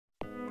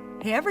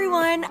Hey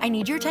everyone, I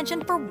need your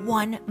attention for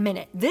 1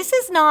 minute. This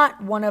is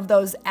not one of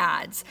those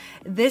ads.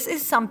 This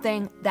is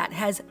something that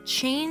has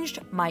changed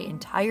my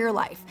entire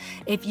life.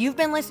 If you've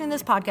been listening to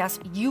this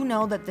podcast, you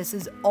know that this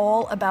is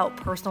all about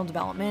personal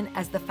development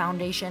as the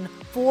foundation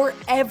for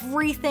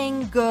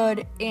everything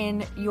good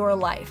in your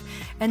life.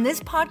 And this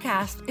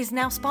podcast is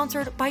now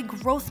sponsored by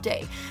Growth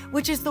Day,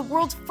 which is the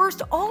world's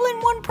first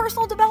all-in-one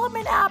personal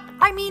development app.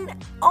 I mean,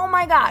 oh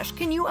my gosh,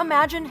 can you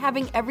imagine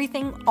having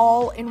everything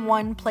all in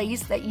one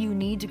place that you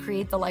need to create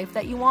the life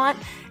that you want?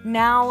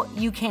 Now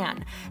you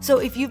can. So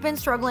if you've been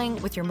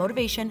struggling with your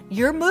motivation,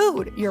 your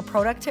mood, your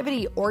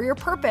productivity, or your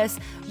purpose,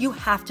 you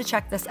have to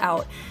check this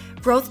out.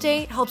 Growth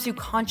Day helps you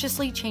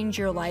consciously change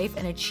your life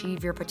and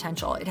achieve your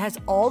potential. It has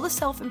all the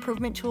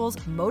self-improvement tools,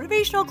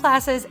 motivational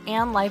classes,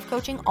 and life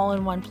coaching all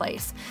in one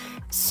place.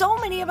 So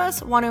many of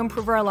us want to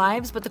improve our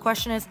lives, but the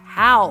question is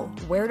how?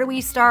 Where do we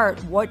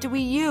start? What do we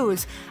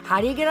use?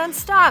 How do you get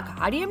unstuck?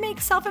 How do you make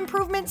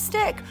self-improvement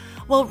stick?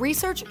 Well,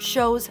 research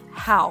shows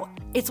how.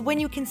 It's when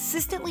you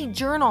consistently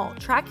journal,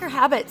 track your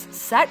habits,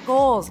 set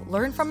goals,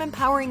 learn from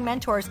empowering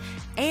mentors,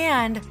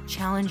 and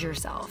challenge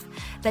yourself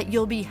that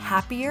you'll be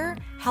happier,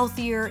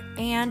 healthier,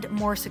 and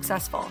more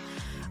successful.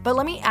 But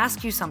let me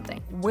ask you something.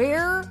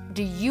 Where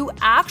do you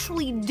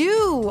actually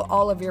do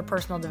all of your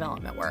personal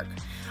development work?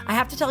 I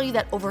have to tell you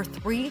that over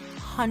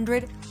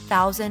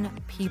 300,000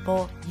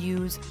 people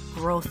use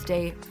Growth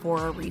Day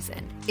for a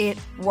reason. It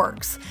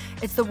works.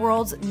 It's the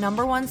world's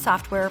 #1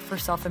 software for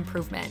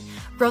self-improvement.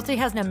 Growth Day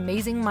has an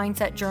amazing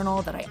mindset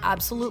journal that I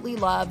absolutely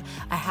love,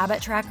 a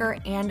habit tracker,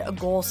 and a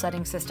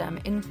goal-setting system.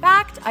 In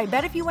fact, I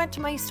bet if you went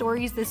to my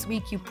stories this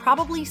week, you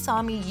probably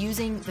saw me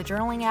using the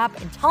journaling app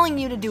and telling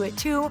you to do it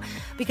too,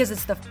 because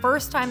it's the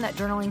first time that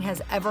journaling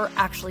has ever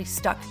actually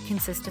stuck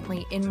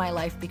consistently in my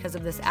life because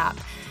of this app.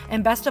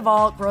 And best of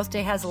all, Growth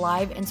Day has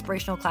live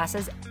inspirational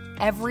classes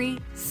every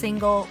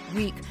single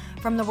week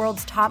from the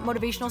world's top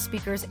motivational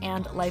speakers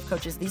and life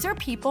coaches. These are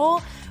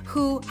people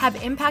who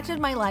have impacted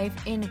my life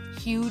in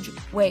huge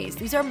ways.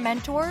 These are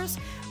mentors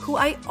who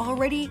I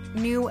already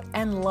knew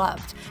and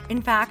loved.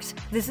 In fact,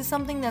 this is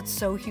something that's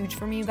so huge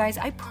for me, you guys.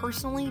 I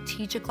personally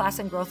teach a class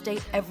in Growth Day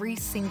every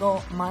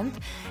single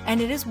month,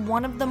 and it is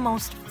one of the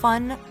most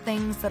fun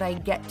things that I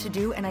get to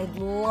do, and I'd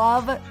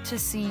love to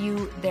see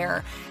you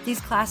there.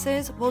 These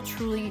classes will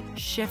truly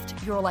shift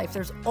your life.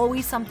 There's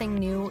always something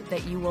new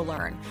that you will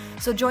learn.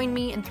 So join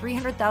me and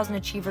 300,000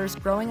 achievers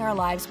growing our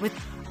lives with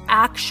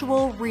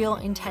actual real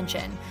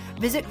intention.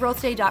 Visit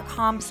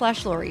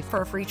growthday.com/Lori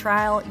for a free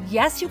trial.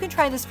 Yes, you can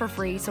try this for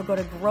free. So go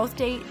to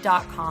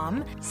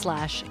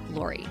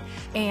growthday.com/Lori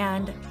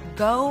and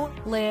go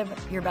live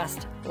your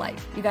best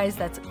life. You guys,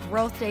 that's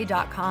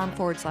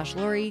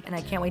growthday.com/Lori. And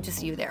I can't wait to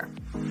see you there.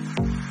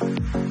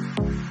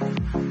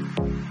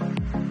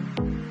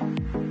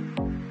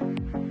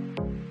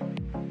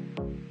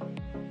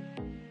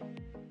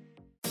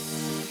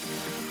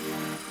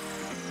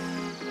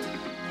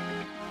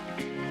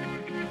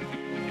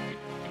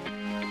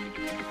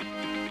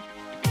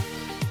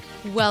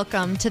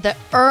 Welcome to the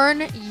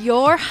Earn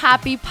Your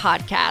Happy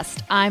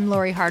podcast. I'm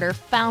Lori Harder,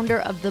 founder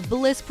of The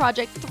Bliss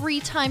Project,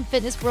 3-time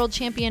fitness world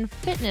champion,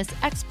 fitness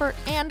expert,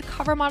 and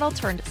cover model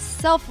turned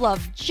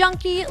self-love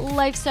junkie,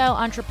 lifestyle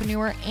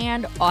entrepreneur,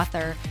 and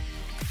author.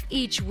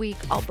 Each week,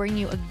 I'll bring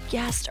you a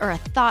guest or a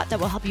thought that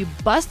will help you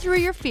bust through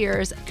your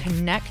fears,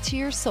 connect to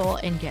your soul,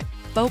 and get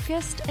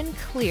focused and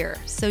clear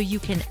so you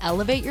can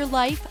elevate your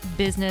life,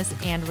 business,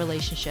 and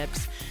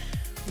relationships.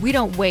 We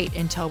don't wait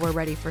until we're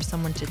ready for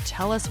someone to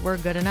tell us we're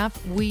good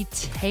enough. We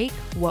take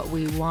what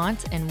we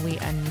want and we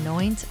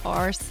anoint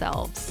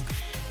ourselves.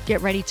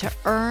 Get ready to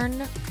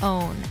earn,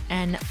 own,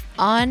 and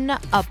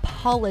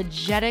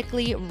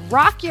unapologetically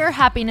rock your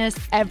happiness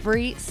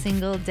every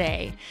single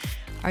day.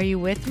 Are you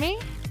with me?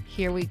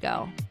 Here we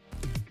go.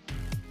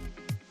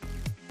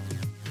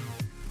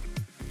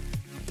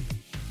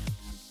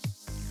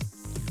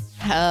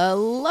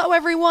 Hello,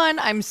 everyone.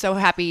 I'm so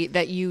happy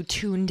that you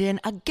tuned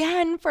in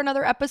again for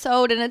another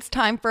episode, and it's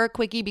time for a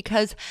quickie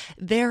because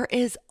there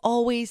is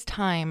always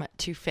time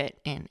to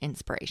fit in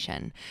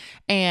inspiration.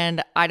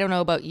 And I don't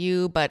know about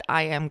you, but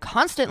I am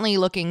constantly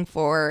looking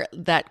for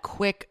that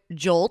quick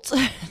jolt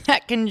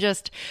that can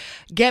just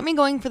get me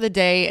going for the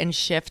day and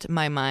shift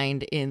my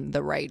mind in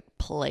the right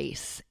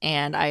place.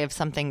 And I have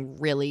something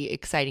really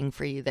exciting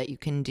for you that you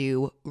can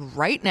do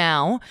right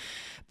now,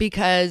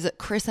 because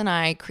Chris and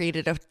I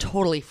created a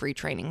totally free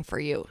training for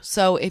you.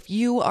 So if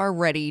you are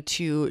ready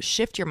to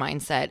shift your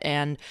mindset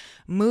and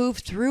move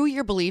through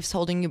your beliefs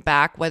holding you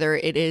back, whether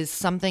it is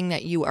something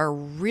that you are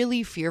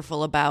really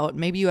fearful about,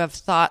 maybe you have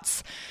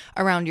thoughts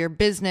around your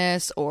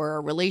business or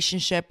a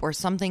relationship or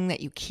something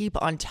that you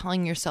keep on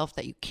telling yourself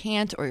that you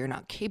can't, or you're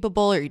not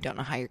capable, or you don't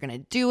know how you're going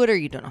to do it, or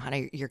you don't know how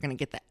you're going to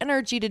get the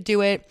energy to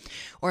do it,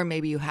 or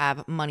maybe you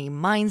have money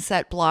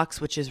mindset blocks,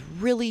 which is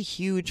really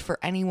huge for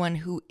anyone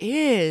who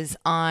is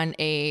on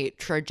a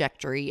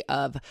trajectory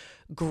of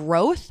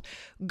growth.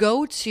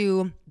 Go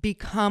to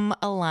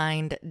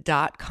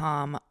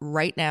becomealigned.com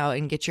right now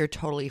and get your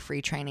totally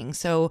free training.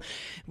 So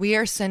we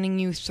are sending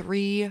you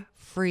 3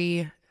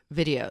 free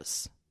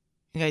videos.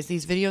 You guys,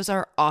 these videos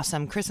are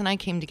awesome. Chris and I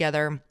came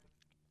together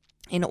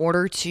in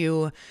order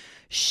to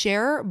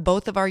share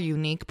both of our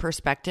unique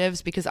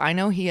perspectives, because I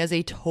know he has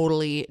a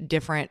totally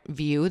different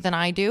view than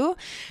I do.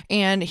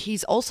 And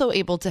he's also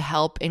able to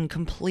help in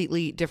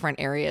completely different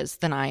areas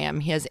than I am.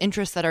 He has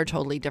interests that are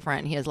totally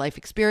different. He has life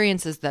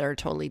experiences that are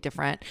totally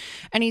different.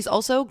 And he's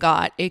also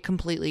got a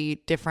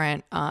completely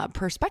different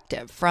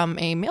perspective from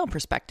a male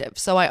perspective.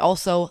 So I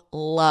also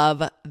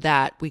love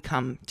that we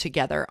come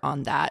together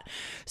on that.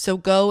 So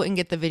go and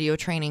get the video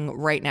training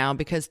right now,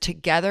 because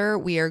together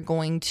we are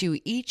going to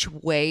each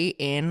weigh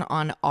in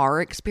on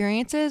our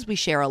experiences. We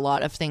share a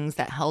lot of things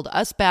that held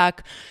us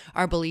back,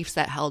 our beliefs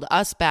that held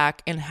us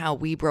back, and how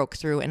we broke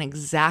through, and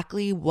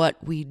exactly what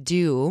we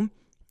do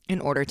in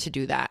order to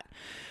do that.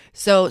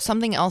 So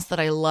something else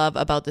that I love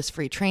about this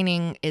free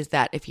training is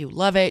that if you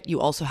love it, you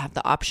also have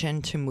the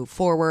option to move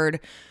forward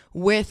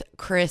with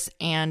Chris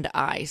and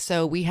I.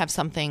 So we have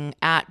something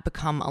at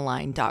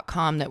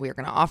becomealigned.com that we're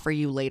going to offer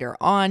you later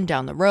on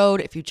down the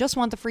road. If you just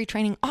want the free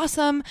training,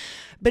 awesome.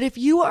 But if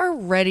you are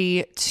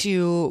ready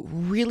to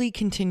really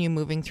continue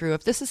moving through,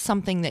 if this is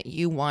something that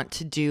you want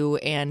to do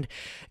and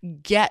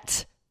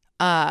get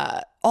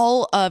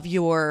all of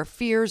your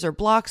fears or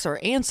blocks or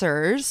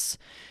answers,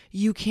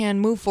 you can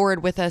move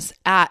forward with us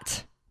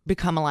at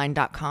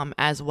becomealigned.com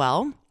as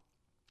well.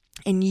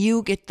 And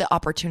you get the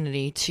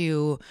opportunity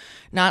to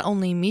not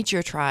only meet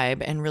your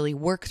tribe and really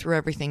work through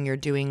everything you're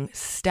doing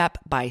step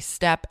by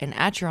step and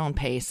at your own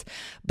pace,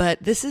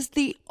 but this is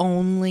the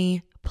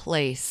only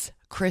place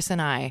Chris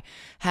and I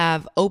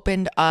have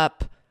opened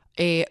up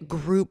a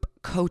group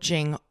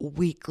coaching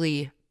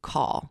weekly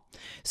call.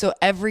 So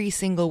every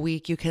single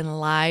week you can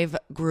live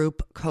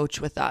group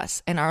coach with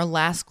us. And our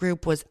last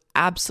group was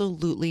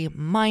absolutely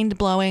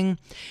mind-blowing.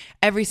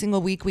 Every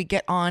single week we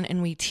get on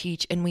and we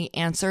teach and we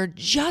answer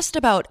just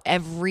about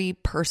every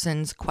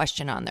person's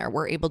question on there.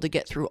 We're able to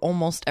get through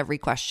almost every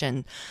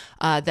question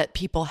that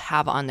people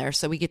have on there.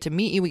 So we get to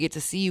meet you. We get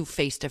to see you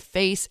face to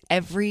face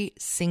every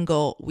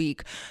single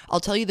week. I'll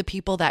tell you, the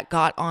people that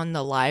got on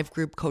the live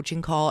group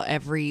coaching call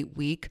every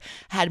week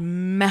had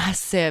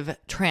massive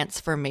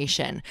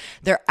transformation.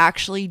 They're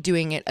actually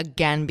doing it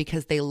again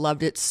because they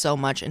loved it so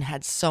much and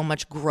had so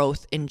much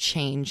growth and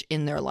change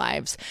in their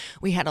lives.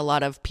 We had a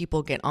lot of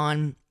people get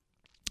on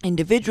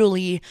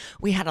individually.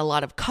 We had a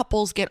lot of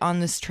couples get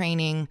on this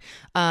training.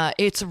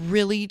 It's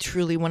really,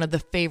 truly one of the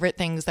favorite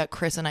things that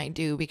Chris and I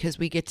do, because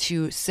we get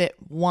to sit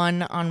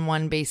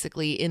one-on-one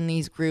basically in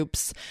these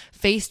groups,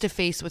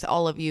 face-to-face with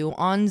all of you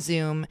on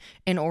Zoom,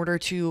 in order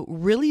to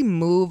really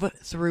move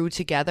through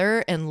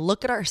together and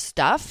look at our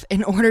stuff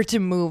in order to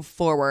move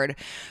forward.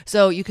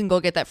 So you can go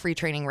get that free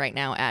training right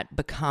now at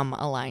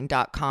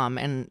becomealigned.com.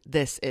 And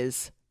this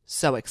is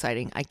so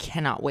exciting. I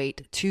cannot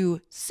wait to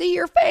see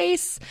your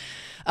face.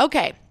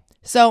 Okay,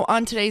 so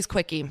on today's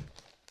quickie,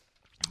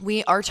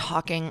 we are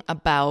talking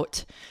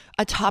about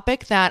a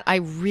topic that I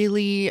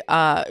really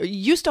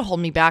used to hold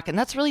me back, and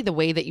that's really the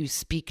way that you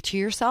speak to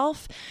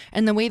yourself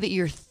and the way that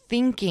you're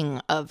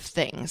thinking of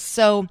things.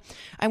 So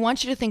I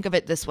want you to think of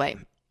it this way.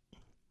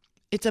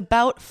 It's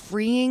about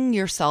freeing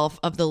yourself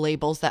of the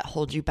labels that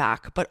hold you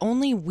back, but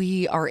only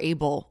we are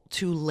able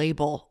to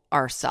label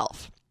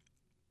ourselves.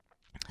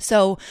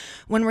 So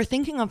when we're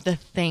thinking of the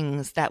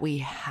things that we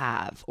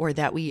have or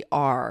that we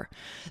are,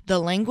 the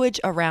language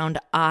around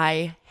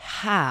I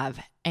have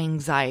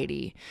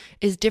anxiety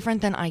is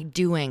different than I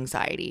do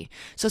anxiety.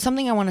 So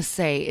something I want to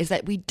say is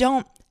that we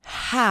don't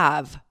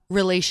have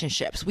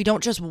relationships. We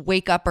don't just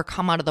wake up or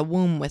come out of the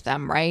womb with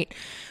them, right?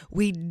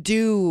 We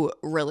do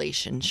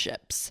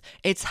relationships.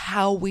 It's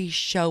how we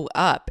show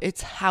up.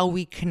 It's how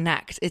we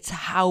connect. It's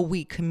how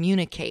we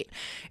communicate.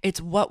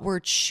 It's what we're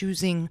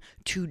choosing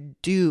to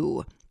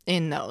do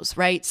in those,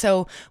 right?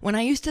 So when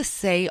I used to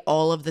say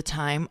all of the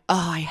time,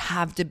 oh, I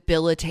have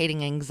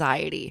debilitating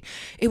anxiety,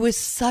 it was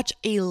such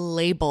a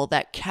label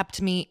that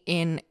kept me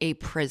in a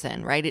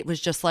prison, right? It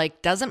was just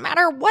like, doesn't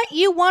matter what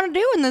you want to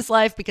do in this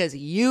life because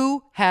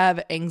you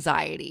have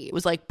anxiety. It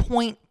was like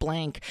point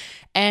blank,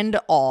 end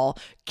all,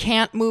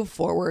 can't move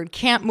forward,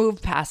 can't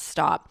move past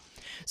stop.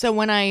 So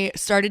when I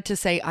started to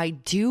say I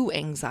do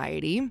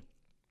anxiety,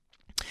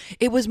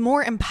 it was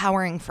more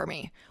empowering for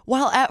me.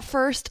 While at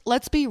first,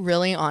 let's be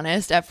really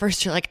honest, at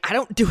first you're like, I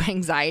don't do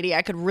anxiety.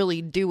 I could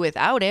really do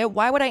without it.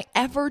 Why would I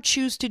ever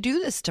choose to do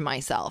this to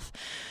myself?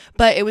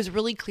 But it was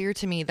really clear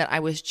to me that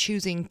I was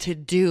choosing to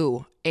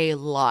do a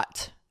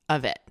lot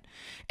of it.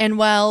 And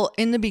while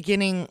in the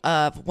beginning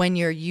of when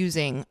you're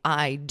using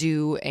I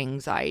do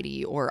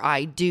anxiety or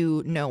I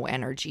do no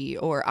energy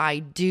or I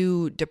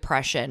do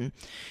depression,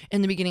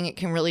 in the beginning it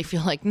can really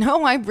feel like,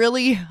 no, I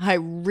really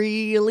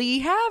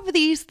have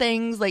these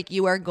things. Like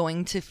you are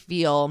going to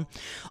feel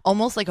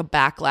almost like a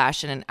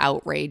backlash and an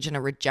outrage and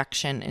a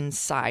rejection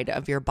inside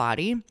of your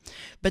body.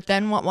 But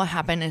then what will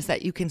happen is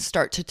that you can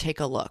start to take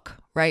a look,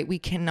 right? We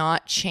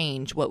cannot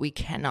change what we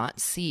cannot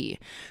see.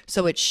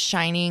 So it's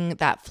shining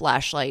that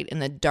flashlight in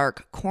the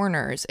dark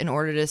corners in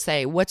order to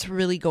say, what's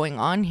really going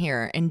on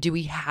here? And do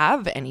we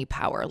have any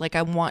power? Like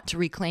I want to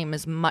reclaim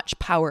as much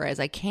power as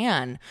I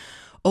can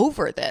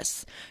over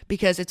this,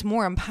 because it's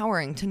more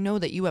empowering to know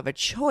that you have a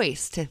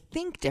choice to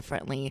think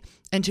differently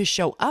and to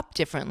show up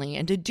differently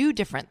and to do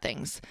different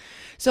things.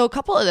 So a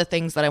couple of the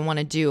things that I want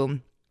to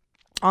do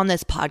on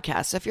this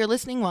podcast. So if you're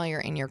listening while you're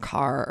in your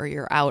car or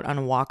you're out on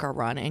a walk or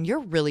run and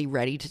you're really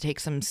ready to take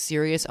some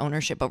serious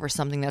ownership over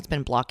something that's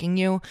been blocking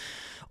you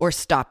or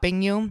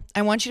stopping you,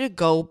 I want you to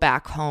go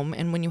back home.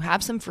 And when you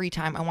have some free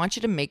time, I want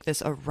you to make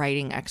this a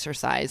writing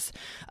exercise.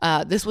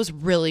 This was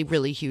really,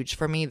 really huge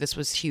for me. This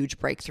was huge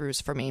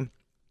breakthroughs for me.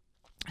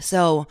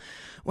 So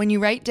when you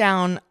write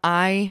down,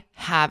 I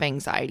have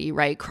anxiety,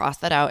 right? Cross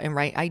that out and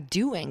write, I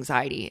do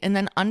anxiety. And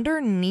then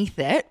underneath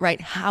it, right?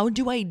 How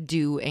do I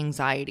do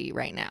anxiety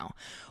right now?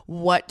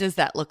 What does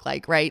that look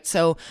like, right?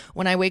 So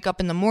when I wake up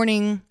in the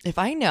morning, if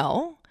I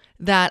know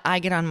that I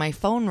get on my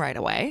phone right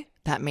away,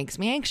 that makes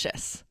me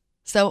anxious.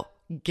 So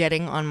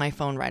getting on my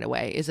phone right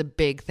away is a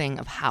big thing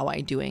of how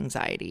I do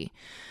anxiety.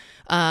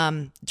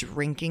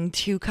 Drinking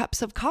 2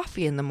 cups of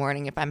coffee in the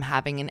morning if I'm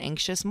having an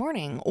anxious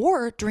morning,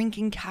 or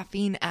drinking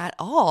caffeine at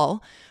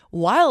all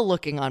while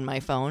looking on my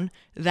phone,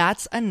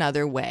 that's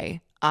another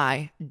way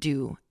I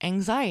do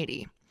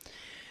anxiety.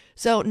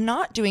 So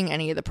not doing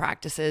any of the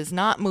practices,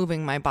 not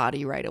moving my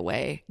body right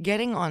away,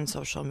 getting on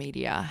social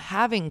media,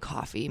 having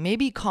coffee,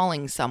 maybe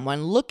calling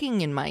someone,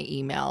 looking in my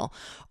email,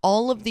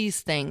 all of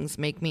these things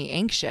make me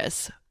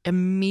anxious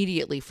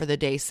immediately for the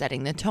day,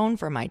 setting the tone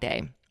for my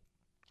day.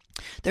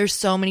 There's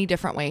so many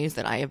different ways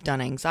that I have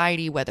done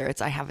anxiety, whether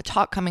it's I have a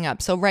talk coming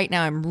up. So right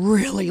now I'm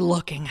really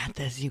looking at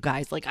this, you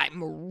guys. Like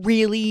I'm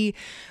really,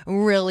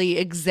 really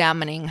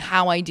examining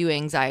how I do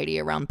anxiety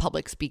around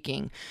public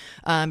speaking.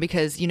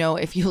 Because, you know,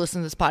 if you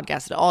listen to this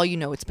podcast at all, you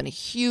know, it's been a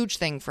huge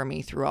thing for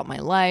me throughout my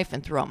life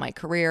and throughout my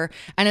career.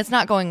 And it's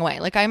not going away.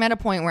 Like I'm at a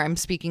point where I'm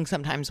speaking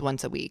sometimes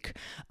once a week,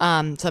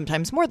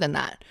 sometimes more than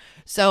that.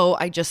 So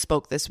I just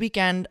spoke this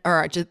weekend,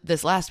 or just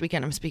this last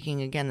weekend. I'm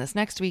speaking again this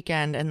next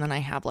weekend. And then I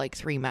have like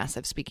 3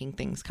 massive speaking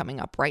things coming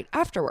up right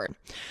afterward.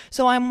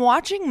 So I'm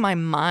watching my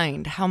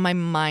mind, how my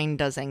mind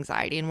does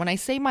anxiety. And when I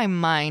say my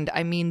mind,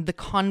 I mean the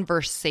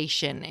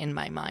conversation in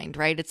my mind,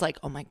 right? It's like,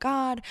 oh my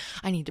God,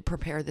 I need to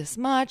prepare this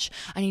much.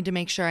 I need to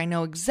make sure I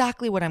know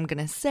exactly what I'm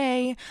going to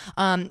say.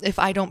 If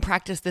I don't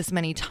practice this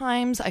many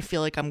times, I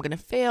feel like I'm going to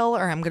fail,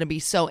 or I'm going to be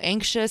so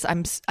anxious.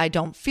 I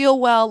don't feel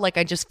well. Like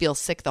I just feel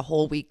sick the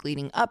whole week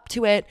leading up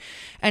to it.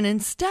 And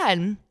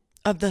instead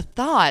of the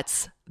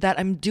thoughts that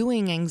I'm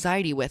doing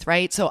anxiety with,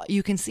 right? So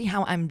you can see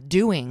how I'm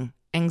doing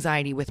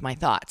anxiety with my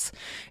thoughts.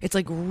 It's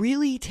like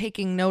really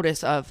taking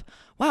notice of,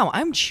 wow,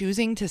 I'm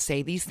choosing to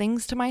say these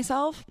things to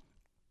myself.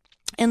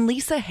 And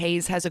Lisa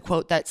Hayes has a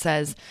quote that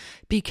says,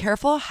 be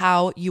careful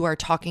how you are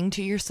talking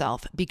to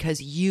yourself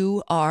because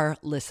you are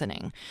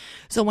listening.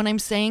 So when I'm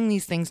saying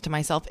these things to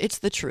myself, it's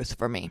the truth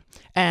for me.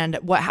 And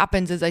what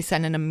happens is I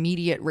send an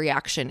immediate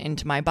reaction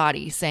into my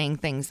body saying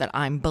things that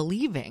I'm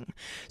believing.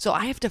 So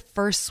I have to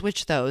first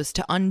switch those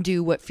to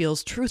undo what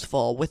feels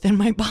truthful within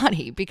my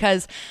body,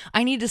 because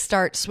I need to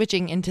start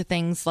switching into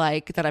things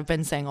like that I've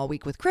been saying all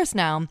week with Chris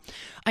now.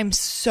 I'm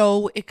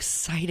so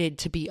excited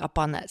to be up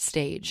on that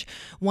stage.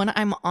 When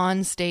I'm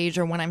on stage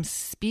or when I'm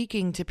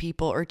speaking to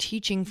people or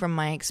teaching from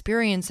my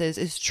experiences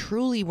is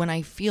truly when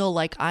I feel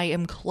like I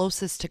am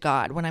closest to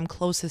God, when I'm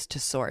closest to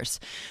source,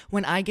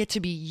 when I get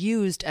to be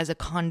used as a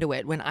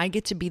conduit, when I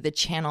get to be the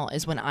channel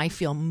is when I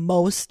feel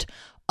most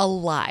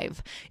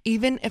alive.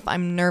 Even if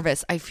I'm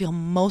nervous, I feel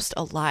most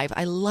alive.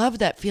 I love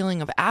that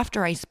feeling of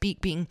after I speak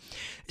being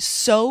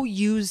so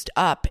used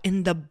up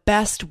in the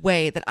best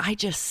way that I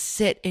just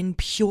sit in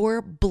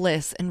pure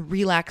bliss and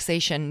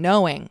relaxation,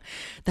 knowing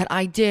that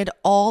I did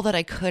all that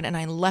I could and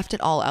I left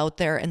it all out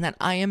there, and that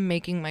I am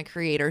making my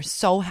creator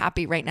so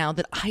happy right now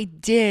that I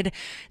did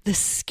the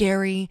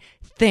scary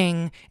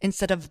thing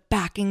instead of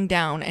backing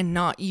down and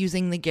not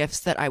using the gifts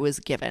that I was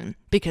given,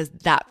 because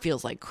that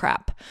feels like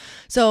crap.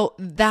 So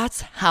that's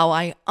how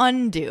I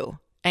undo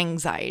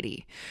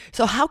anxiety.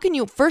 So how can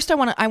you, first I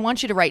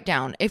want you to write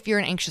down, if you're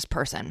an anxious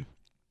person,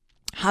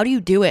 how do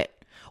you do it?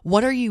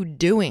 What are you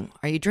doing?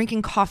 Are you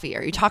drinking coffee?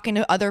 Are you talking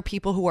to other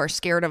people who are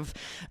scared of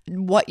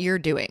what you're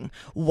doing?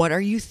 What are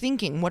you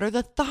thinking? What are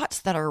the thoughts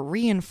that are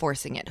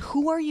reinforcing it?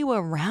 Who are you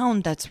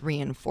around that's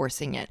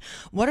reinforcing it?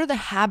 What are the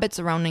habits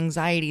around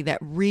anxiety that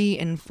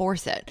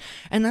reinforce it?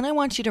 And then I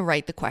want you to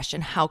write the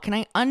question, how can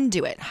I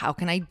undo it? How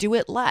can I do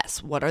it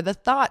less? What are the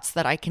thoughts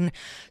that I can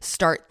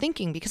start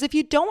thinking? Because if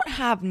you don't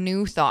have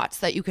new thoughts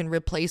that you can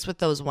replace with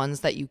those ones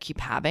that you keep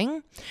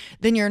having,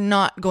 then you're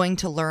not going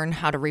to learn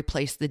how to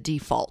replace the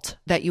default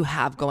that you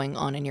have going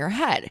on in your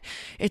head.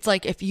 It's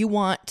like if you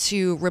want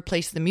to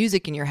replace the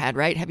music in your head,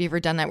 right? Have you ever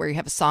done that where you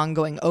have a song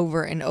going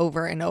over and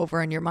over and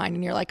over in your mind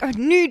and you're like, I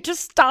need to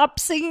stop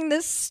singing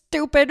this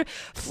stupid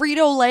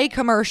Frito-Lay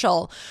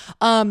commercial.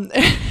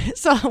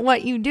 So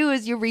what you do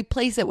is you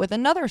replace it with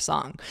another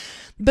song.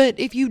 But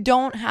if you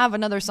don't have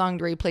another song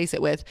to replace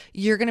it with,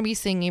 you're going to be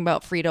singing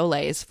about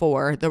Frito-Lays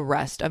for the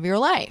rest of your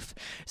life.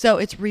 So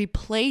it's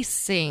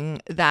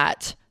replacing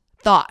that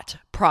thought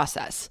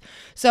process.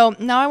 So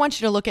now I want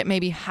you to look at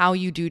maybe how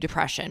you do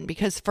depression,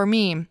 because for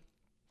me,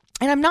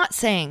 And I'm not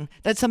saying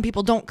that some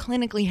people don't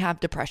clinically have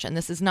depression.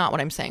 This is not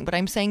what I'm saying, but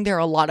I'm saying there are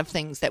a lot of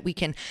things that we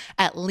can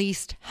at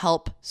least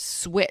help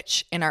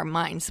switch in our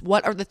minds.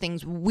 What are the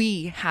things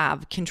we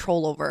have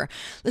control over?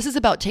 This is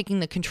about taking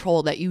the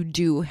control that you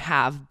do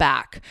have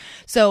back.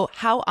 So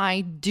how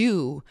I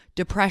do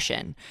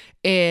depression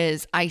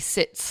is I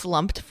sit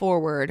slumped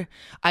forward.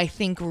 I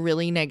think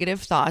really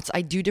negative thoughts.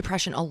 I do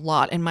depression a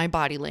lot in my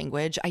body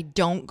language. I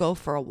don't go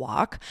for a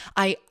walk.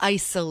 I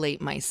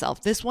isolate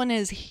myself. This one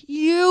is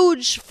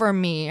huge for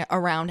me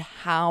around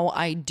how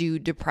I do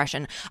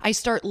depression. I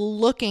start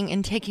looking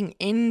and taking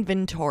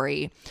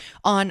inventory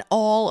on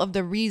all of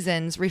the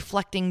reasons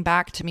reflecting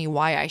back to me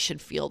why I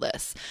should feel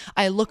this.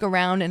 I look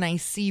around and I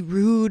see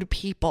rude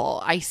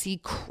people. I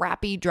see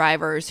crappy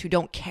drivers who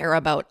don't care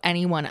about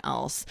anyone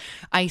else.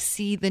 I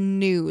see the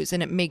news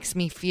and it makes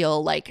me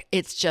feel like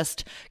it's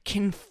just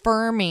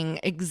confirming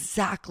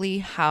exactly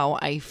how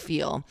I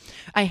feel.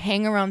 I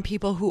hang around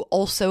people who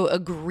also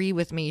agree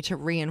with me to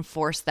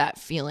reinforce that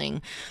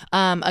feeling.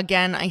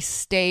 Again, I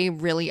stay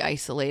really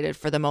isolated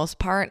for the most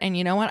part. And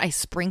you know what? I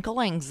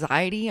sprinkle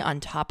anxiety on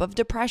top of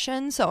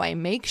depression. So I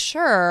make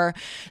sure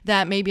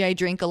that maybe I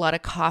drink a lot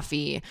of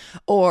coffee,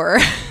 or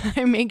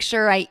I make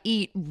sure I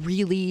eat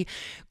really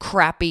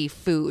crappy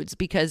foods,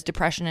 because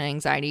depression and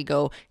anxiety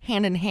go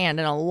hand in hand.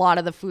 And a lot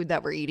of the food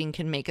that we're eating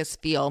can make us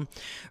feel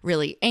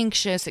really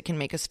anxious. It can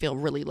make us feel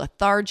really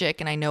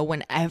lethargic. And I know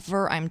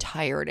whenever I'm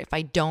tired, if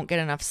I don't get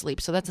enough sleep,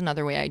 so that's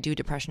another way I do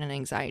depression and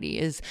anxiety,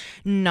 is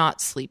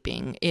not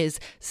sleeping, is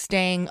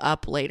staying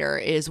up later,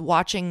 is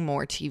watching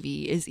more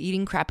TV, is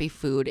eating crappy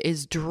food,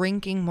 is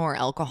drinking more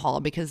alcohol,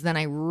 because then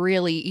I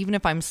really, even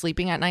if I'm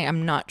sleeping at night,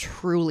 I'm not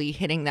truly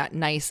hitting that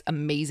nice,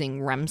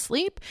 amazing REM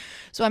sleep.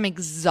 So I'm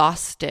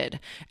exhausted.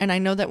 And I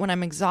know that when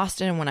I'm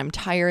exhausted and when I'm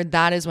tired,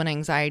 that is when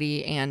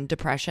anxiety and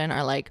depression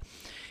are like,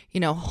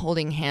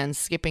 holding hands,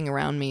 skipping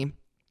around me,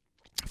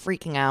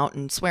 freaking out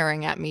and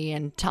swearing at me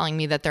and telling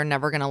me that they're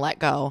never going to let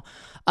go,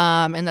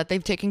 and that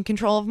they've taken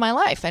control of my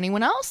life.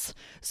 Anyone else?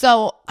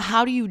 So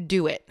how do you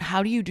do it?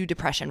 How do you do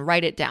depression?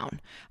 Write it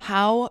down.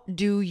 How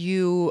do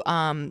you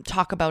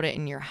talk about it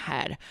in your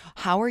head?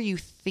 How are you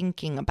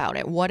thinking about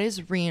it? What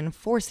is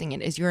reinforcing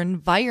it? Is your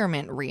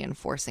environment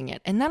reinforcing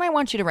it? And then I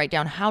want you to write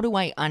down, how do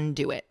I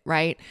undo it,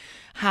 right?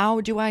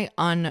 How do I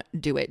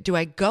undo it? Do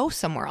I go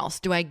somewhere else?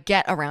 Do I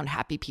get around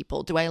happy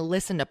people? Do I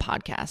listen to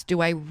podcasts?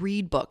 Do I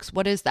read books?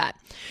 What is that?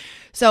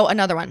 So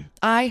another one,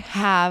 I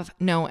have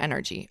no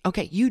energy.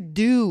 Okay, you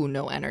do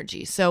no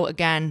energy. So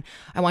again,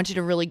 I want you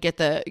to really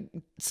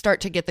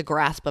start to get the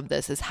grasp of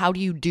this, is how do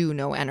you do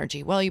no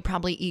energy? Well, you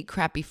probably eat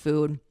crappy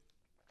food.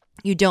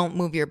 You don't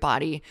move your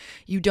body.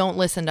 You don't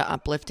listen to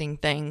uplifting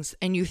things.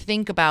 And you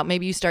think about,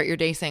 maybe you start your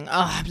day saying,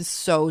 oh, I'm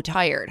so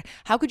tired.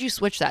 How could you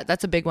switch that?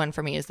 That's a big one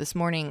for me. Is this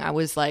morning I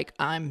was like,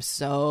 I'm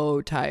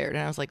so tired.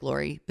 And I was like,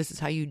 Lori, this is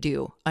how you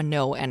do a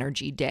no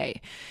energy day.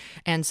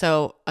 And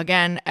so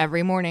again,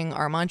 every morning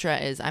our mantra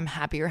is, I'm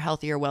happier,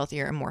 healthier,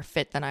 wealthier, and more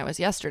fit than I was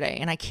yesterday.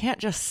 And I can't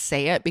just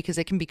say it because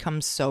it can become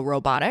so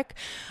robotic.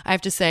 I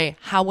have to say,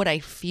 how would I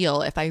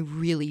feel if I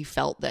really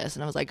felt this?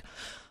 And I was like,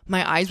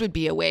 my eyes would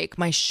be awake.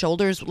 My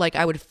shoulders,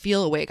 I would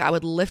feel awake. I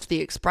would lift the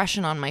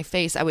expression on my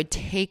face. I would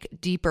take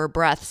deeper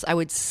breaths. I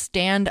would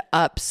stand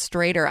up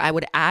straighter. I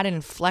would add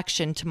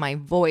inflection to my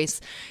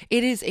voice.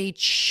 It is a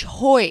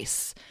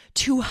choice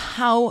to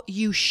how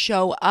you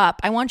show up.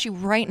 I want you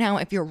right now,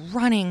 if you're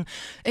running,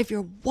 if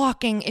you're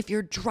walking, if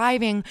you're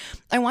driving,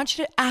 I want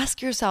you to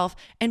ask yourself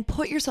and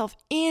put yourself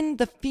in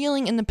the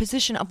feeling, in the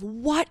position of,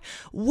 what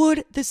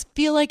would this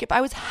feel like if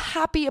I was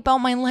happy about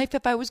my life,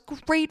 if I was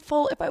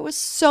grateful, if I was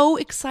so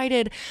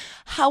excited?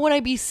 How would I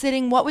be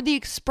sitting? What would the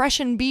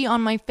expression be on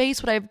my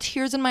face? Would I have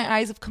tears in my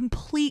eyes of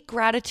complete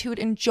gratitude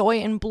and joy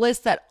and bliss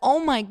that, oh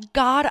my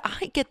God,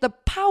 I get the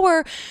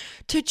power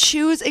to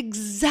choose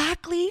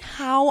exactly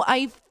how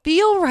I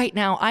feel right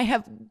now. I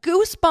have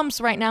goosebumps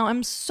right now.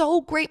 I'm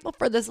so grateful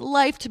for this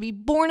life, to be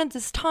born at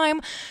this time,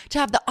 to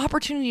have the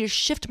opportunity to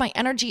shift my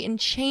energy and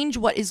change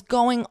what is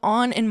going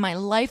on in my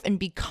life and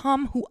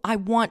become who I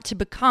want to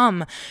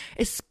become.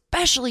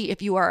 Especially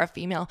if you are a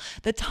female,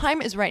 the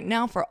time is right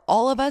now for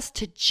all of us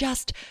to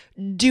just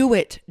do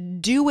it.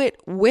 Do it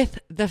with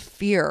the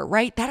fear,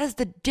 right? That is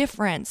the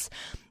difference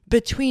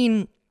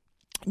between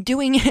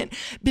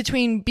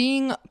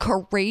being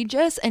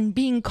courageous and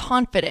being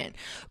confident.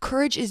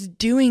 Courage is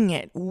doing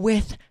it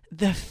with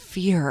the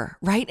fear,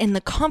 right? And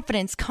the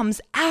confidence comes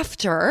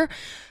after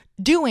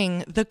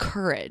doing the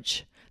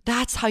courage.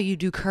 That's how you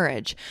do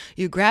courage.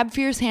 You grab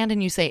fear's hand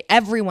and you say,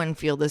 everyone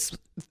feels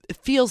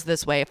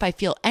this way. If I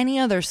feel any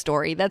other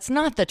story, that's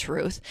not the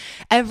truth.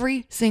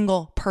 Every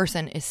single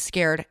person is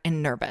scared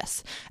and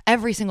nervous.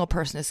 Every single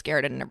person is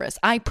scared and nervous.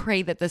 I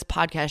pray that this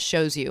podcast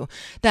shows you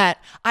that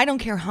I don't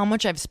care how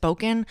much I've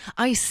spoken,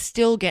 I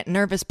still get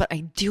nervous, but I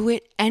do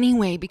it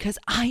anyway, because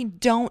I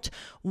don't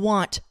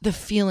want the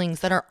feelings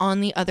that are on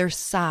the other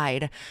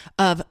side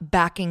of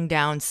backing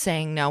down,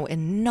 saying no,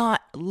 and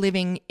not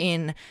living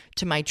in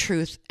to my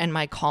truth and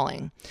my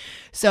calling.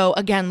 So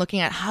again,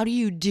 looking at, how do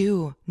you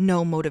do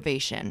no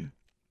motivation?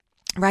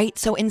 right?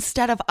 So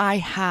instead of I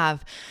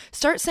have,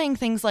 start saying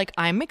things like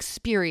I'm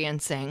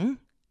experiencing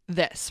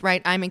this,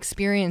 right? I'm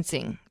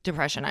experiencing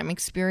depression. I'm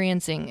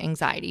experiencing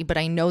anxiety, but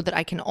I know that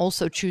I can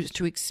also choose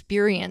to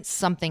experience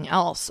something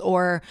else,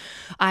 or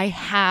I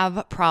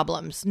have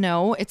problems.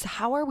 No, it's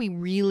how are we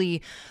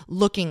really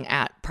looking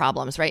at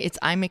problems, right? It's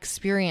I'm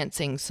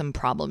experiencing some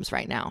problems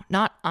right now.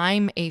 Not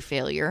I'm a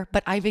failure,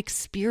 but I've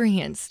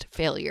experienced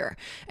failure,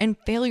 and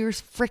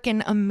failure's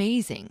freaking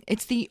amazing.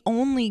 It's the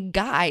only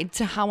guide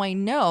to how I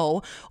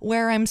know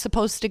where I'm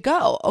supposed to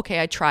go.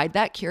 Okay, I tried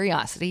that.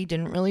 Curiosity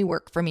didn't really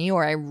work for me,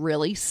 or I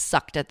really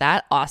sucked at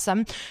that.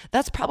 Awesome.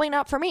 That's probably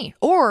not for me.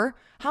 Or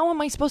how am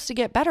I supposed to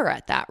get better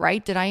at that,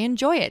 right? Did I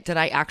enjoy it? Did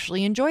I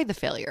actually enjoy the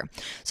failure?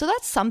 So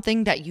that's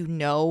something that you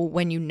know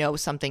when you know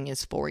something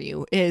is for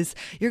you, is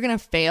you're going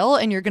to fail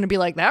and you're going to be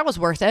like, that was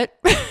worth it,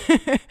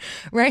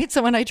 right?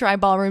 So when I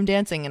tried ballroom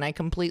dancing and I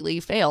completely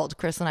failed,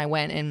 Chris and I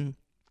went and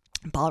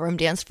ballroom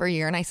danced for a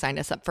year, and I signed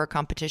us up for a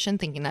competition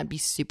thinking that'd be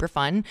super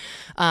fun.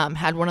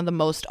 Had one of the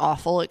most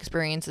awful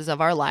experiences of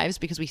our lives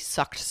because we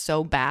sucked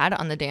so bad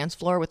on the dance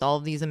floor with all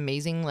of these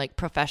amazing like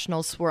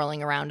professionals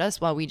swirling around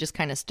us while we just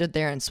kind of stood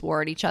there and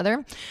swore at each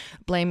other,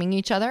 blaming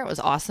each other. It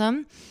was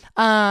awesome.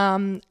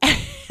 And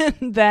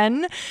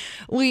then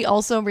we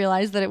also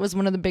realized that it was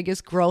one of the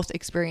biggest growth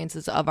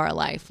experiences of our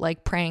life,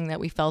 like praying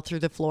that we fell through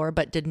the floor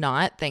but did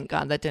not. Thank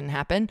God that didn't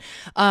happen.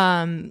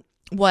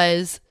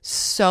 Was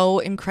so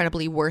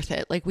incredibly worth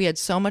it. Like we had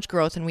so much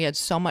growth and we had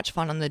so much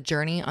fun on the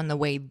journey on the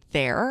way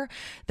there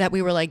that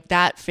we were like,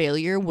 that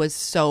failure was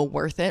so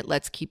worth it.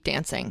 Let's keep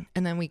dancing.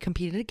 And then we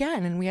competed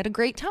again and we had a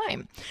great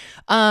time.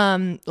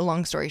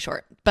 Long story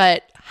short,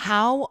 but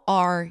how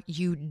are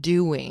you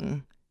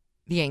doing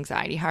the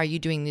anxiety? How are you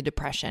doing the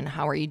depression?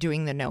 How are you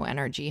doing the no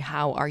energy?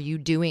 How are you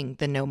doing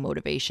the no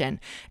motivation?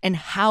 And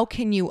how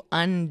can you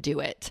undo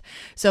it?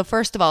 So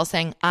first of all,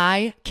 saying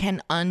I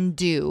can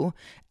undo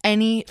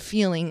any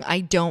feeling I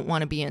don't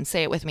want to be in.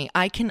 Say it with me.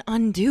 I can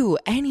undo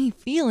any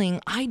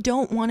feeling I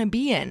don't want to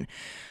be in.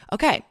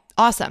 Okay,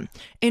 awesome.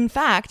 In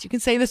fact, you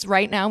can say this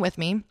right now with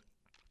me.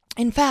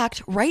 In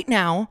fact, right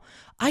now,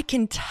 I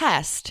can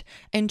test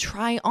and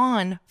try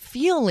on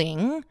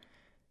feeling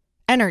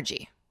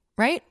energy.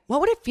 Right? What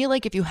would it feel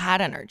like if you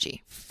had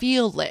energy?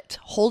 Feel it.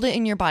 Hold it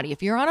in your body.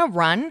 If you're on a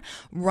run,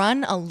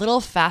 run a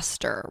little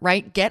faster,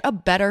 right? Get a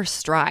better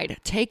stride.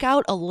 Take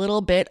out a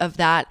little bit of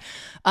that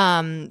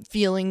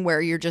feeling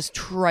where you're just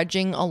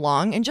trudging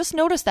along, and just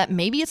notice that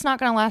maybe it's not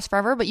going to last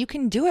forever, but you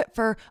can do it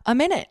for a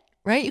minute.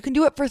 Right? You can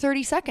do it for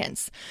 30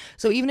 seconds.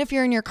 So even if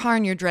you're in your car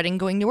and you're dreading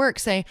going to work,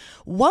 say,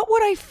 what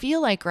would I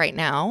feel like right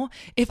now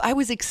if I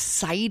was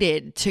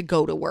excited to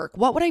go to work?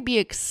 What would I be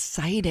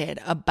excited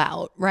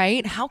about,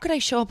 right? How could I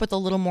show up with a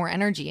little more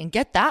energy and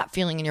get that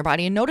feeling in your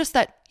body? And notice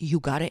that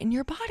you got it in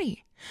your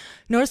body.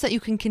 Notice that you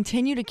can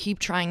continue to keep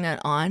trying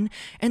that on,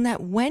 and that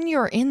when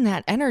you're in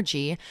that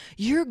energy,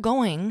 you're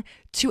going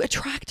to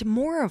attract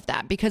more of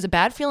that, because a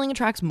bad feeling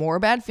attracts more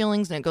bad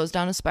feelings and it goes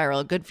down a spiral.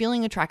 A good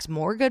feeling attracts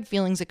more good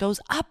feelings. It goes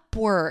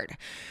upward.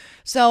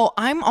 So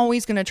I'm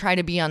always going to try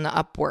to be on the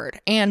upward,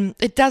 and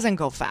it doesn't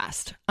go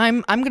fast.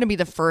 I'm going to be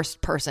the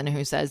first person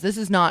who says this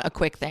is not a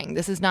quick thing.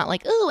 This is not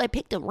like, oh, I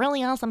picked a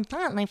really awesome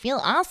thought and I feel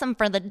awesome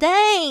for the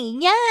day.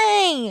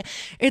 Yay.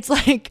 It's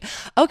like,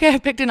 okay, I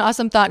picked an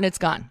awesome thought and it's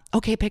gone.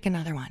 Okay, pick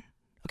another one.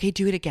 Okay,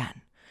 do it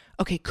again.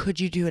 Okay, could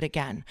you do it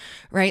again?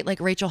 Right? Like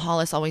Rachel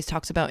Hollis always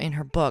talks about in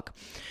her book,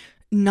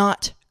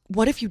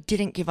 what if you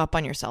didn't give up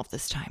on yourself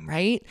this time,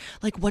 right?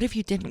 Like, what if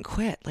you didn't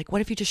quit? Like, what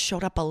if you just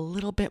showed up a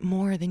little bit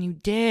more than you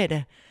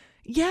did?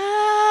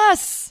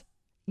 Yes.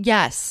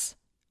 Yes.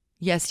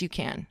 Yes, you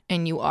can.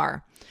 And you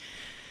are.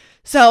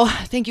 So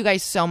thank you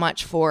guys so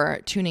much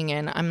for tuning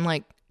in. I'm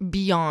like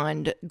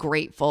beyond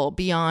grateful,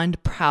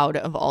 beyond proud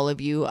of all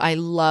of you. I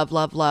love,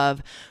 love,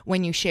 love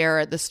when you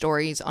share the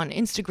stories on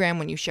Instagram,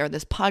 when you share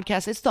this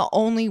podcast. It's the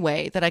only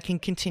way that I can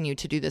continue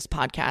to do this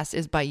podcast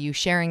is by you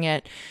sharing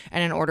it.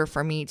 And in order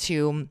for me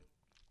to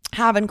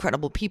have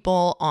incredible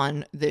people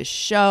on this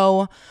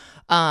show,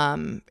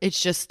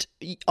 it's just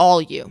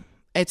all you.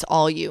 It's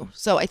all you.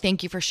 So I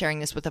thank you for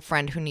sharing this with a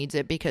friend who needs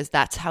it, because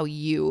that's how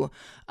you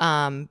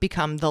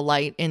become the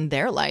light in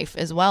their life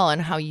as well, and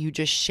how you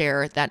just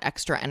share that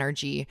extra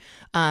energy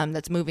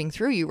that's moving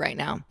through you right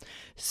now.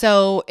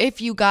 So if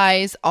you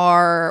guys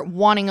are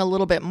wanting a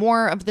little bit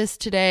more of this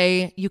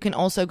today, you can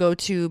also go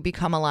to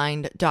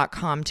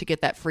becomealigned.com to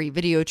get that free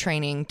video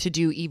training to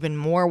do even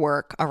more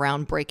work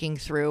around breaking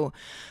through.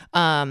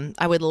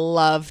 I would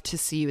love to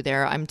see you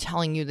there. I'm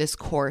telling you, this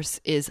course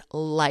is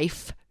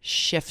life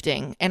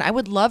shifting, and I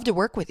would love to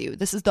work with you.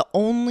 This is the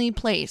only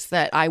place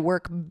that I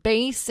work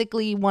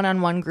basically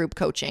one-on-one group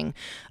coaching,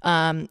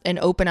 and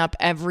open up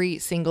every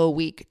single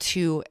week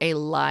to a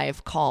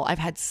live call. I've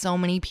had so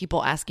many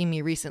people asking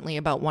me recently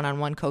about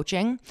one-on-one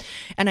coaching,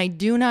 and I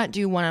do not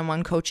do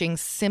one-on-one coaching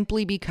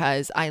simply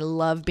because I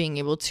love being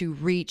able to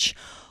reach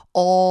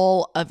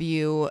all of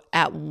you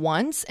at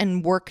once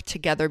and work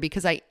together,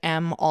 because I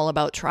am all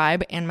about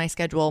tribe, and my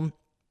schedule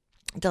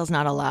does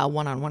not allow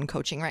one-on-one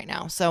coaching right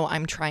now. So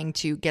I'm trying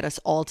to get us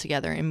all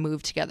together and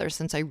move together,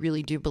 since I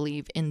really do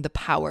believe in the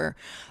power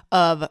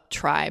of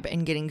tribe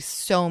and getting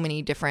so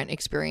many different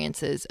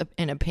experiences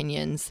and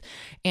opinions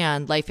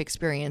and life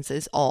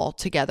experiences all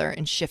together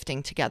and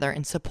shifting together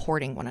and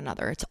supporting one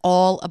another. It's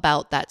all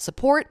about that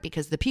support,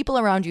 because the people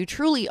around you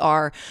truly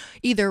are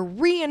either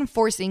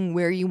reinforcing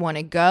where you want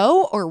to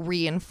go or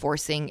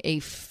reinforcing a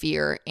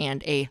fear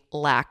and a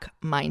lack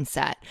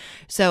mindset.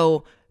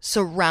 So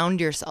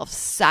surround yourself,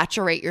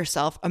 saturate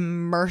yourself,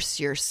 immerse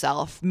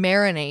yourself,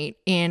 marinate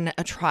in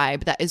a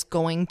tribe that is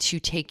going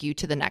to take you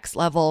to the next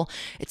level.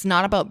 It's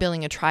not about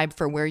building a tribe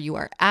for where you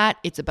are at.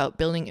 It's about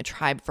building a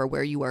tribe for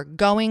where you are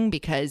going,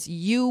 because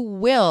you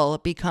will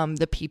become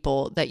the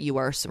people that you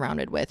are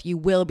surrounded with. You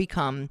will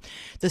become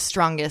the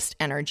strongest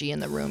energy in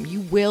the room.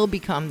 You will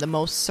become the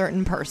most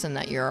certain person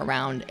that you're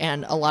around.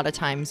 And a lot of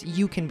times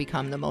you can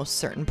become the most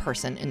certain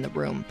person in the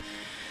room.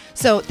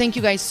 So thank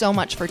you guys so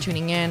much for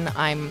tuning in.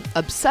 I'm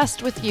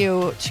obsessed with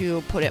you, to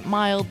put it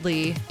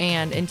mildly.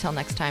 And until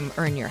next time,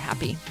 earn your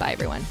happy. Bye,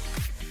 everyone.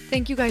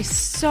 Thank you guys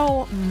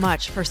so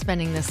much for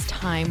spending this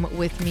time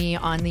with me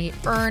on the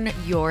Earn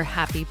Your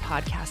Happy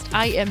podcast.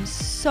 I am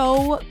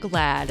so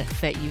glad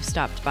that you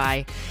stopped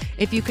by.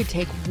 If you could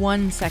take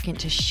 1 second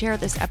to share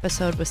this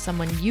episode with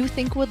someone you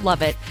think would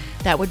love it,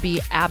 that would be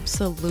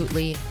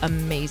absolutely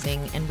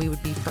amazing, and we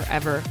would be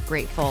forever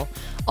grateful.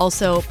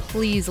 Also,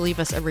 please leave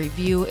us a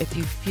review if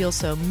you feel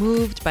so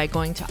moved by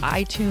going to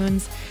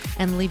iTunes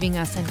and leaving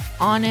us an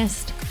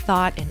honest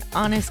thought, an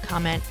honest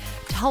comment.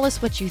 Tell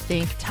us what you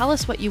think. Tell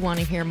us what you want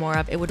to hear more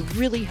of. It would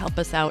really help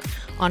us out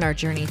on our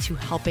journey to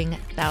helping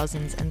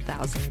thousands and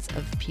thousands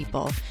of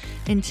people.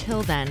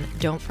 Until then,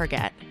 don't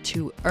forget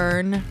to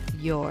earn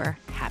your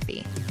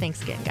happy.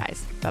 Thanks again,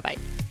 guys. Bye-bye.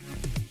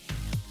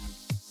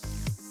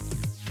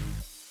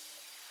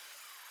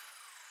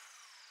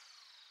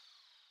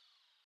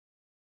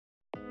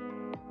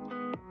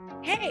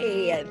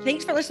 Hey,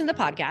 thanks for listening to the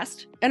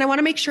podcast. And I want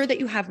to make sure that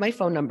you have my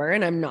phone number,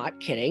 and I'm not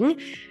kidding.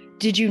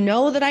 Did you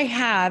know that I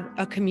have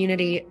a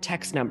community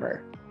text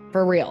number?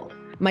 For real.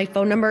 My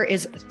phone number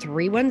is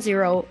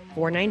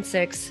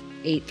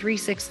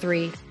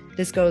 310-496-8363.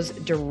 This goes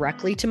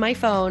directly to my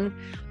phone.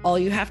 All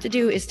you have to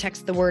do is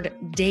text the word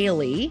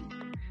daily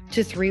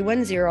to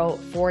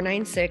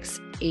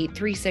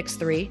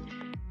 310-496-8363.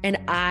 And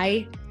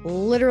I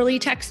literally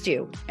text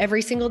you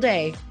every single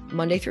day,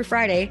 Monday through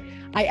Friday.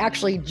 I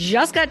actually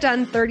just got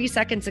done 30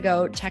 seconds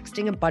ago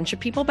texting a bunch of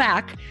people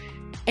back,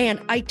 and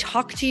I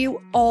talk to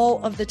you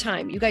all of the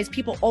time. You guys,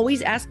 people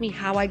always ask me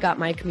how I got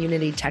my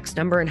community text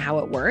number and how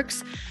it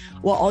works.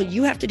 Well, all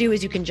you have to do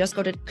is you can just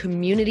go to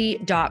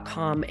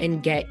community.com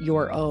and get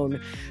your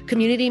own.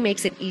 Community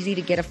makes it easy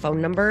to get a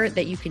phone number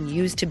that you can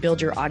use to build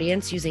your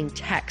audience using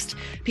text.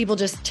 People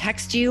just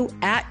text you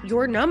at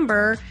your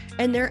number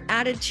and they're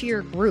added to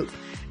your group.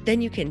 Then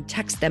you can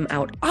text them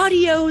out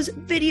audios,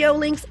 video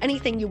links,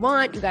 anything you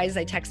want. You guys,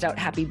 I text out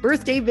happy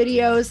birthday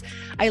videos.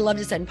 I love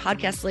to send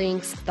podcast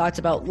links, thoughts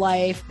about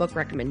life, book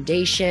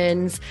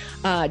recommendations,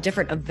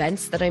 different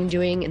events that I'm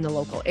doing in the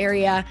local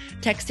area.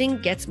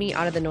 Texting gets me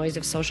out of the noise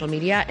of social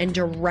media and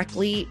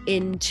directly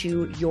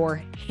into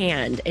your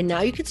hand. And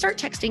now you can start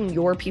texting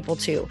your people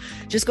too.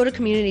 Just go to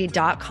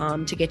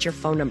community.com to get your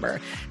phone number.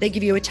 They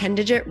give you a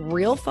 10-digit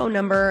real phone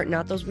number,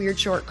 not those weird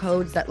short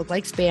codes that look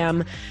like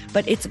spam,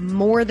 but it's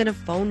more than a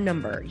phone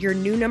number. Your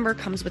new number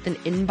comes with an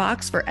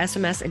inbox for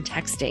SMS and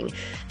texting.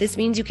 This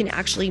means you can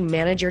actually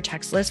manage your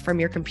text list from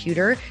your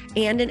computer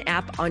and an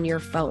app on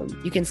your phone.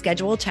 You can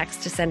schedule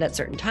text to send at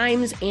certain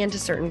times and to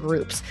certain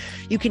groups.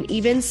 You can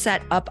even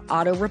set up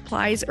auto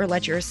replies or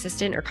let your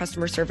assistant or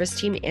customer service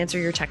team answer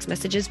your text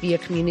messages via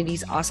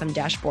Community's awesome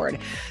dashboard.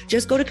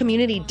 Just go to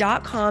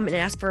community.com and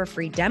ask for a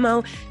free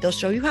demo. They'll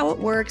show you how it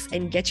works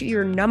and get you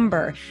your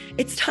number.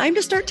 It's time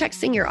to start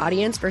texting your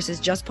audience versus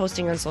just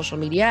posting on social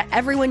media.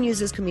 Everyone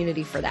uses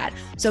Community for that.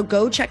 So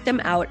go check them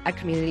out at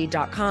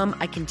community.com.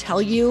 I can tell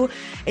you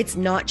it's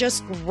not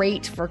just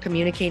great for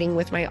communicating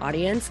with my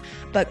audience,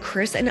 but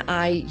Chris and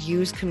I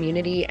use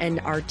Community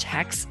and our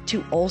texts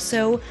to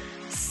also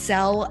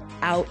sell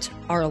out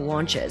our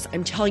launches.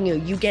 I'm telling you,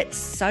 you get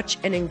such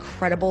an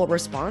incredible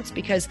response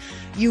because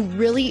you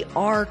really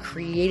are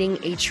creating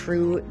a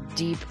true,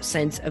 deep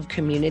sense of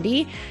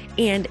community.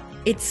 And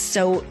it's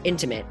so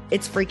intimate.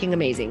 It's freaking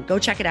amazing. Go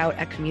check it out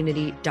at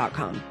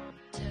community.com.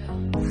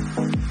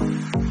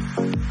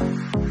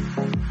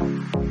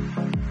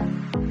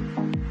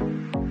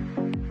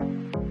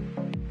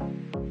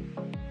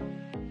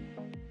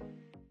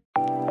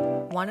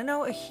 Want to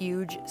know a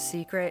huge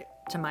secret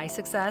to my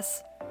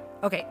success?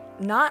 Okay,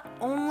 not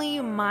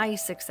only my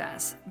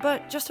success,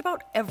 but just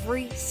about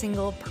every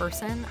single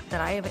person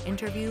that I have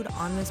interviewed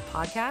on this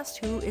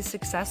podcast who is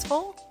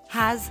successful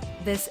has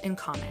this in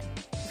common.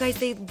 You guys,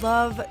 they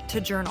love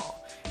to journal.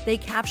 They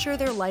capture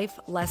their life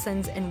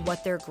lessons and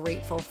what they're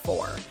grateful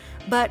for.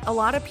 But a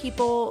lot of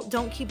people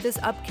don't keep this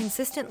up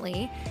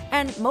consistently,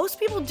 and most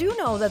people do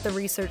know that the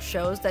research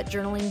shows that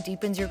journaling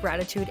deepens your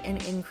gratitude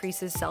and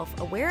increases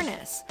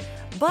self-awareness.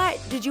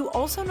 But did you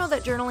also know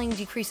that journaling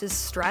decreases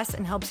stress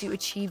and helps you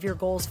achieve your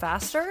goals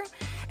faster?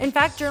 In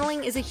fact,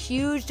 journaling is a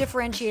huge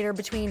differentiator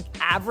between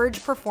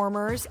average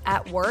performers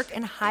at work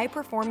and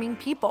high-performing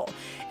people.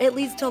 It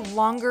leads to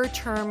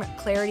longer-term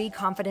clarity,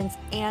 confidence,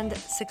 and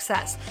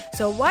success.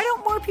 So why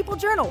don't more people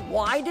journal?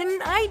 Why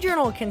didn't I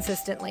journal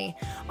consistently?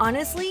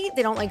 Honestly,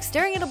 they don't like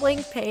staring at a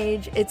blank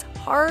page. It's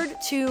hard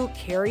to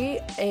carry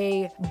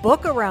a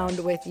book around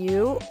with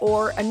you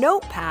or a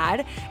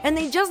notepad, and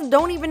they just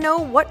don't even know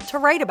what to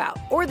write about,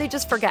 or they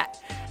just forget.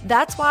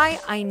 That's why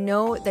I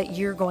know that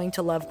you're going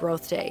to love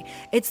Growth Day.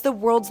 It's the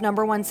world's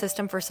 #1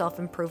 system for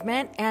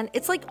self-improvement, and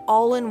it's like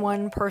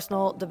all-in-one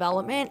personal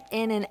development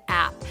in an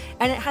app.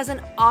 And it has an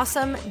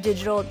awesome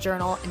digital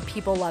journal, and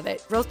people love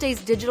it. Growth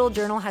Day's digital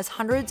journal has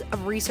hundreds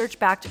of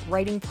research-backed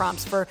writing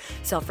prompts for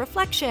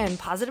self-reflection,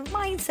 positive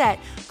mindset,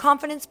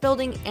 confidence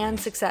building, and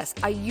success.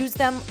 I use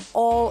them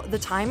all the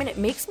time, and it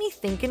makes me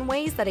think in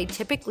ways that I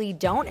typically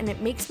don't, and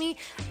it makes me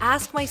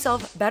ask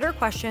myself better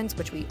questions,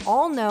 which we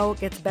all know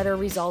gets better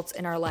results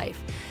in our life.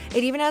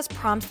 It even has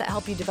prompts that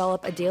help you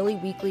develop a daily,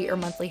 weekly, or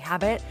monthly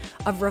habit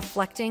of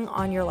reflecting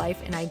on your life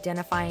and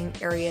identifying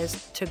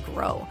areas to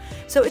grow.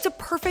 So it's a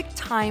perfect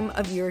time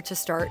of year to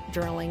start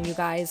journaling, you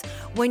guys.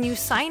 When you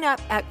sign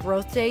up at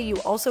Growth Day, you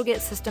also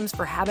get systems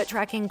for habit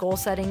tracking, goal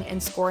setting,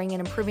 and scoring, and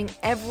improving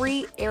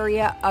every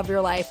area of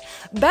your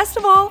life. Best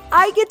of all,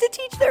 I get to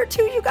teach there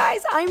too, you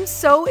guys. I'm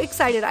so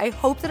excited. I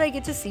hope that I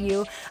get to see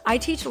you. I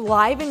teach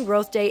live in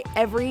Growth Day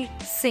every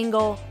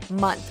single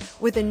month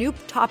with a new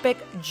topic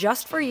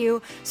just for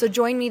you. So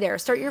join me there.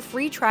 Start your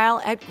free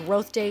trial at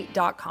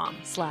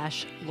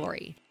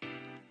growthday.com/Lori.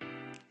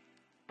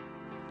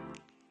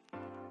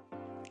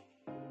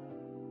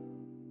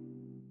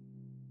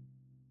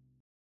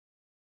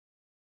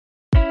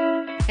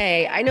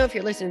 Hey, I know if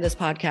you're listening to this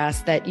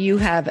podcast that you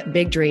have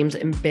big dreams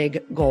and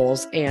big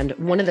goals. And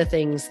one of the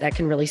things that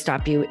can really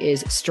stop you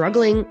is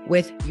struggling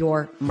with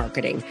your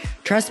marketing.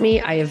 Trust me,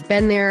 I have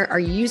been there.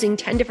 Are you using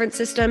 10 different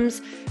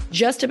systems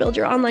just to build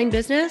your online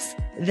business?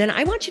 Then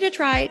I want you to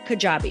try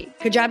Kajabi.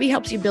 Kajabi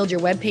helps you build your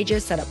web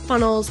pages, set up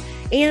funnels,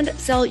 and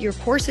sell your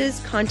courses,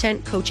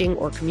 content, coaching,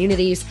 or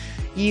communities.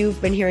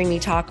 You've been hearing me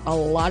talk a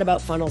lot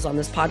about funnels on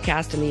this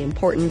podcast and the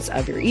importance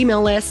of your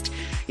email list.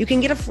 You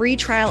can get a free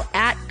trial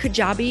at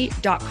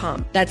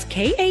kajabi.com. That's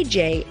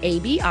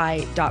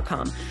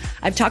Kajabi.com.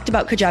 I've talked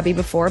about Kajabi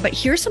before, but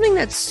here's something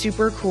that's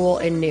super cool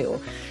and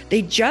new.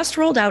 They just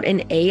rolled out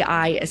an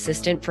AI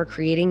assistant for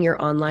creating your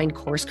online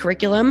course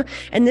curriculum.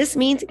 And this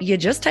means you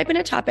just type in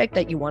a topic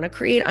that you want to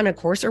create on a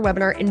course or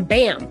webinar, and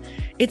bam,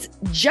 it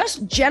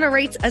just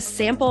generates a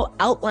sample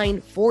outline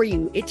for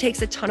you. It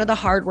takes a ton of the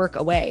hard work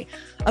away.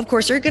 Of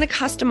course, you're going to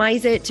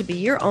customize it to be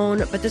your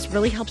own, but this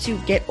really helps you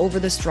get over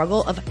the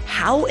struggle of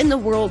how in the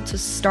world to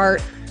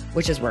start,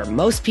 which is where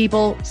most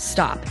people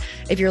stop.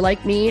 If you're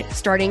like me,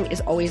 starting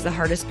is always the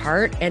hardest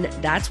part, and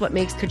that's what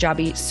makes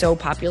Kajabi so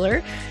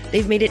popular.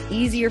 They've made it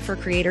easier for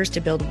creators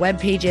to build web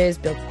pages,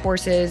 build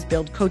courses,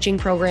 build coaching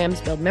programs,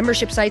 build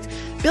membership sites,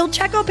 build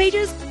checkout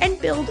pages, and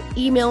build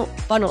email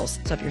funnels.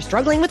 So if you're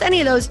struggling with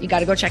any of those, you got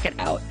to go check it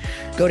out.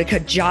 Go to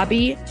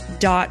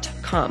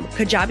Kajabi.com.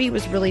 Kajabi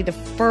was really the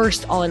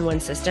first all-in-one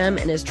system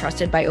and is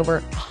trusted by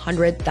over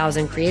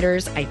 100,000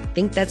 creators. I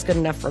think that's good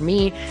enough for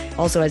me.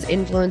 Also has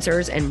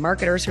influencers and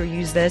marketers who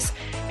use this.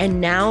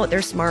 And now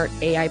their smart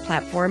AI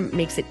platform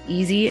makes it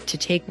easy to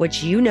take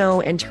what you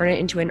know and turn it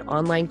into an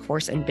online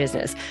course and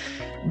business.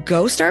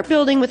 Go start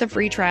building with a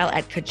free trial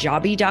at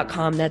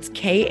Kajabi.com. That's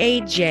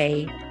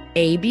Kajabi.com.